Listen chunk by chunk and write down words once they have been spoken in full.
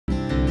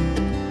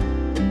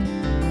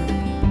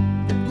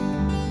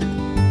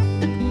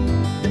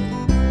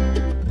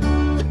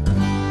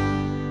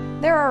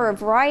a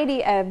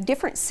variety of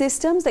different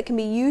systems that can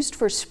be used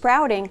for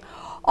sprouting.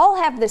 All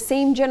have the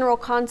same general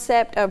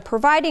concept of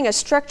providing a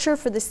structure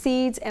for the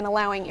seeds and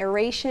allowing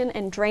aeration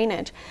and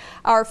drainage.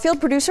 Our field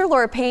producer,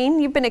 Laura Payne,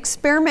 you've been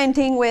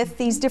experimenting with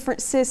these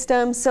different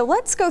systems, so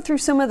let's go through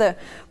some of the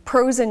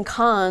pros and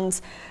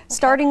cons,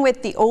 starting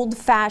with the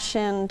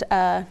old-fashioned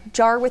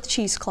jar with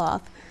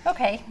cheesecloth.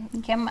 Okay,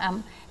 Kim,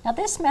 now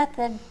this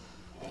method,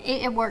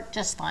 it worked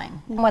just fine.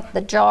 With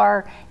the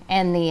jar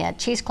and the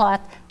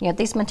cheesecloth, you know,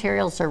 these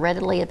materials are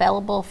readily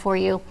available for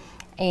you.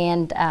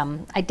 And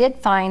I did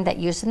find that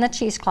using the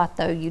cheesecloth,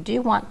 though, you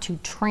do want to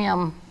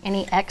trim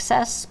any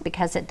excess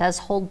because it does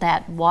hold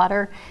that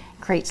water,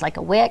 creates like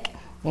a wick,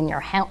 and you're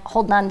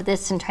holding on to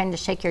this and trying to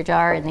shake your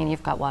jar, and then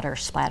you've got water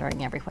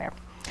splattering everywhere.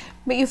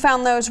 But you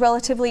found those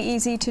relatively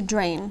easy to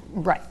drain?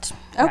 Right.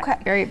 Okay.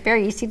 Right. Very,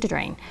 very easy to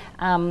drain.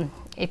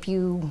 If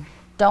you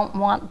don't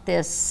want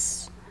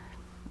this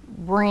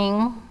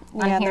ring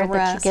on here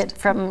that you get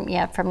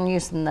from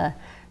using the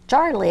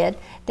jar lid,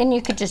 then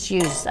you could just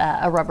use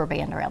a rubber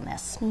band around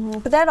this.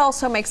 But that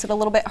also makes it a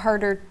little bit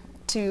harder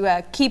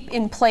to keep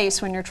in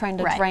place when you're trying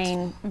to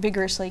drain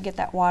vigorously, get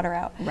that water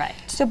out. Right.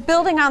 So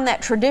building on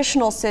that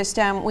traditional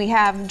system, we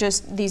have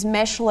just these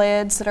mesh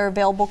lids that are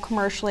available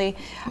commercially.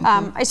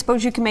 I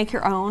suppose you can make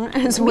your own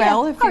as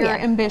well if you're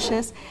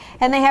ambitious.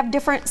 And they have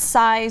different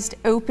sized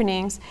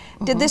openings.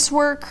 Did this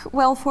work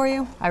well for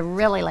you? I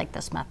really like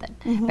this method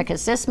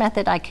because this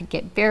method I could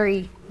get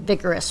very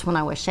vigorous when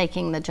I was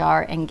shaking the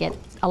jar and get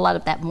a lot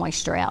of that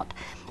moisture out.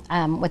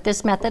 With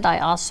this method, I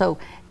also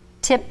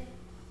tip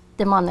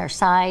them on their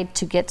side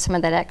to get some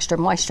of that extra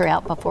moisture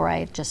out before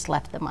I just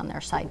left them on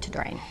their side to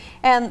drain.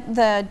 And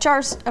the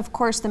jars, of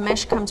course, the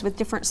mesh comes with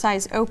different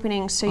size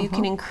openings, so you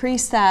can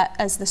increase that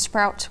as the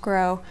sprouts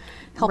grow,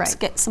 helps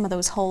get some of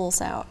those holes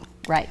out.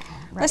 Right.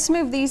 Let's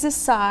move these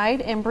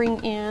aside and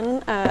bring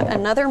in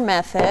another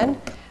method.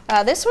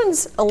 This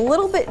one's a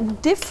little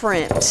bit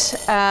different. This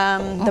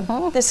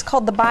is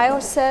called the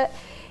BioSet,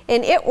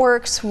 and it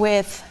works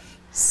with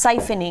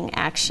siphoning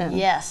action.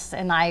 Yes,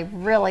 and I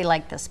really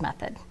like this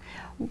method.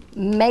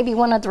 Maybe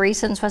one of the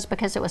reasons was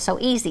because it was so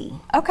easy.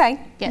 Okay.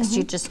 Yes,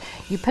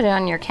 you put it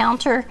on your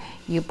counter,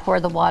 you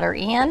pour the water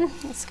in.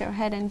 Let's go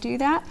ahead and do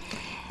that.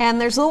 And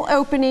there's little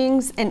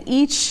openings, and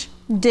each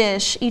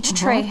dish, each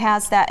tray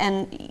has that,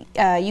 and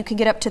you can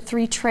get up to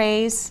 3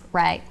 trays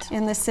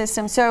in the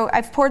system. So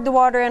I've poured the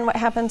water in. What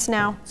happens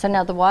now? So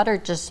now the water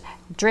just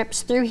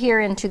drips through here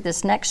into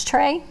this next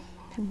tray.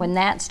 When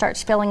that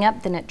starts filling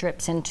up, then it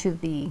drips into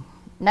the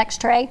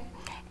next tray,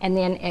 and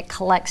then it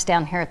collects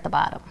down here at the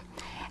bottom.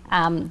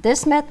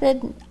 This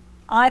method,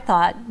 I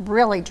thought,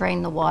 really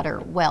drained the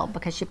water well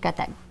because you've got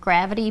that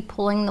gravity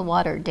pulling the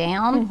water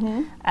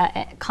down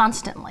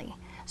constantly.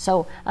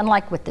 So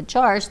unlike with the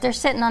jars, they're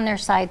sitting on their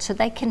side so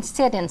they can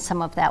sit in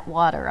some of that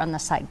water on the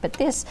side. But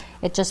this,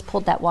 it just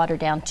pulled that water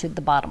down to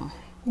the bottom.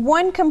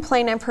 One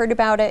complaint I've heard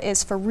about it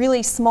is for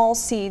really small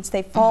seeds,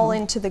 they fall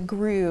into the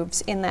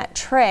grooves in that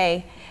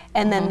tray,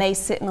 and then they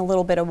sit in a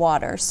little bit of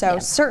water. So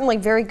certainly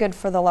very good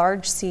for the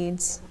large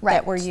seeds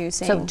that we're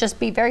using. So just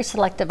be very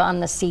selective on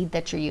the seed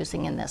that you're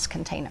using in this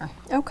container.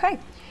 Okay.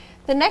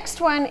 The next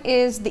one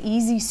is the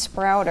Easy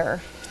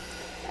Sprouter.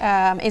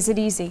 Is it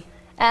easy?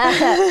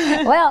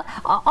 Well,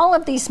 all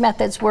of these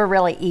methods were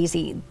really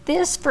easy.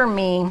 This for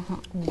me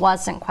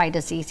wasn't quite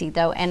as easy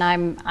though, and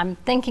I'm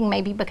thinking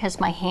maybe because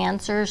my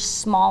hands are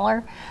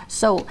smaller.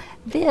 So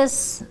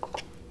this,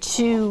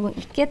 to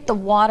get the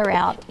water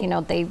out, you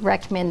know, they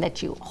recommend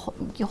that you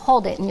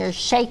hold it and you're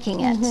shaking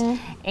it,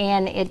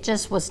 and it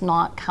just was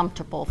not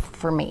comfortable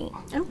for me.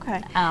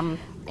 Okay. And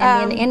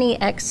then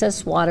any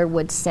excess water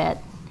would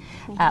set.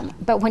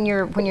 But when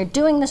you're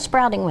doing the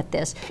sprouting with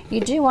this,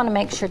 you do want to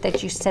make sure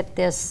that you set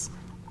this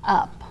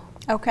up.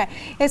 Okay.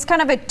 It's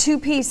kind of a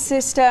 2-piece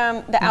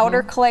system. The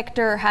outer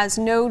collector has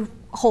no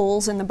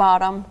holes in the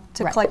bottom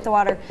to collect the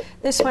water.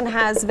 This one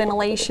has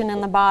ventilation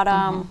in the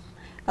bottom,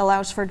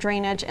 allows for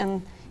drainage,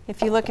 and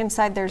if you look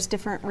inside, there's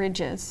different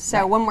ridges.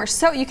 So when we're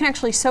you can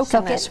actually soak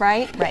in this,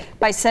 right?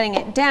 By setting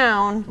it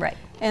down.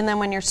 And then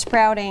when you're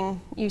sprouting,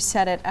 you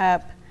set it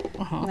up.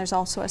 And there's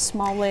also a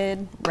small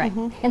lid.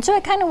 And so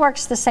it kind of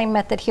works the same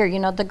method here. You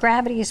know, the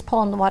gravity is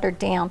pulling the water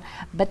down,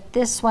 but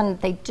this one,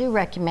 they do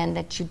recommend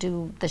that you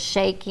do the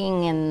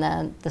shaking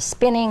and the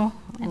spinning.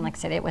 And like I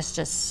said, it was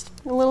just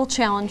a little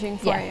challenging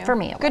for you. For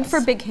me it Good was.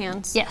 for big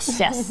hands. Yes,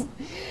 yes.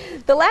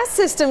 The last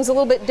system's a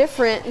little bit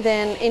different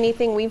than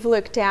anything we've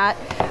looked at.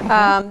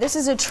 This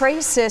is a tray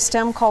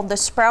system called the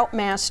Sprout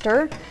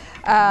Master,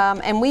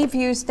 and we've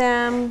used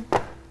them.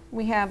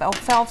 We have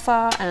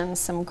alfalfa and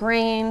some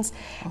grains,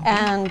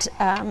 and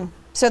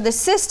so the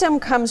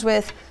system comes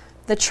with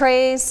the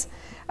trays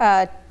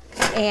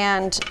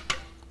and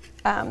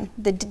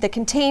the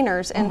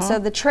containers, and so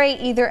the tray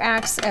either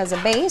acts as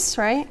a base,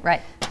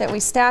 that we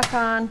stack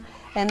on,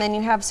 and then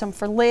you have some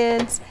for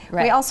lids.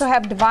 We also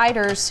have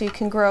dividers so you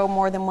can grow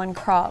more than one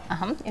crop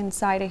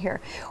inside of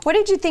here. What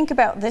did you think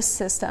about this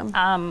system?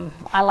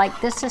 I like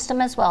this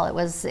system as well. It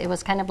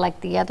was kind of like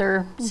the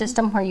other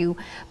system where you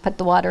put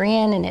the water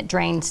in and it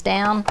drains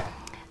down.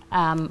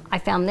 I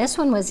found this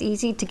one was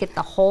easy to get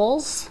the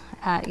holes.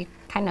 You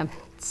kind of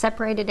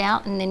separate it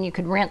out, and then you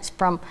could rinse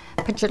from,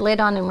 put your lid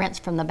on and rinse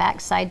from the back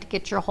side to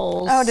get your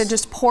holes. Oh, to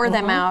just pour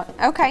them out.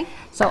 Okay.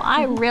 So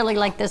I really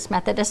like this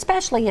method,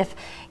 especially if,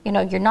 you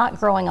know, you're not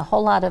growing a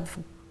whole lot of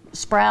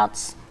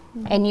sprouts,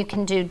 and you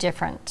can do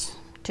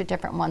two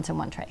different ones in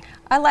one tray.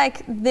 I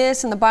like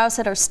this, and the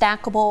bioset are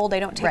stackable.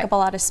 They don't take up a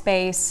lot of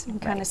space. You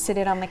kind of sit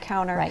it on the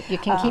counter. Right. You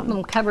can keep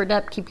them covered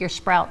up, keep your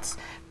sprouts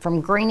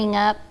from greening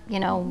up, you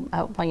know,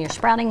 when you're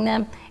sprouting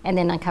them, and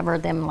then uncover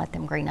them and let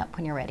them green up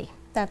when you're ready.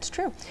 That's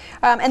true.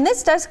 And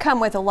this does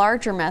come with a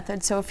larger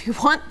method, so if you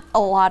want a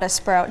lot of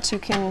sprouts, you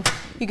can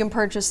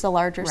purchase the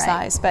larger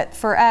size. But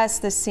for us,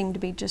 this seemed to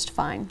be just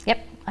fine.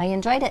 Yep, I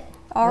enjoyed it.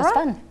 All it was right.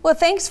 fun. Well,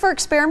 thanks for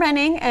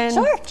experimenting and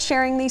Sure.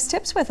 sharing these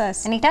tips with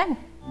us. Anytime.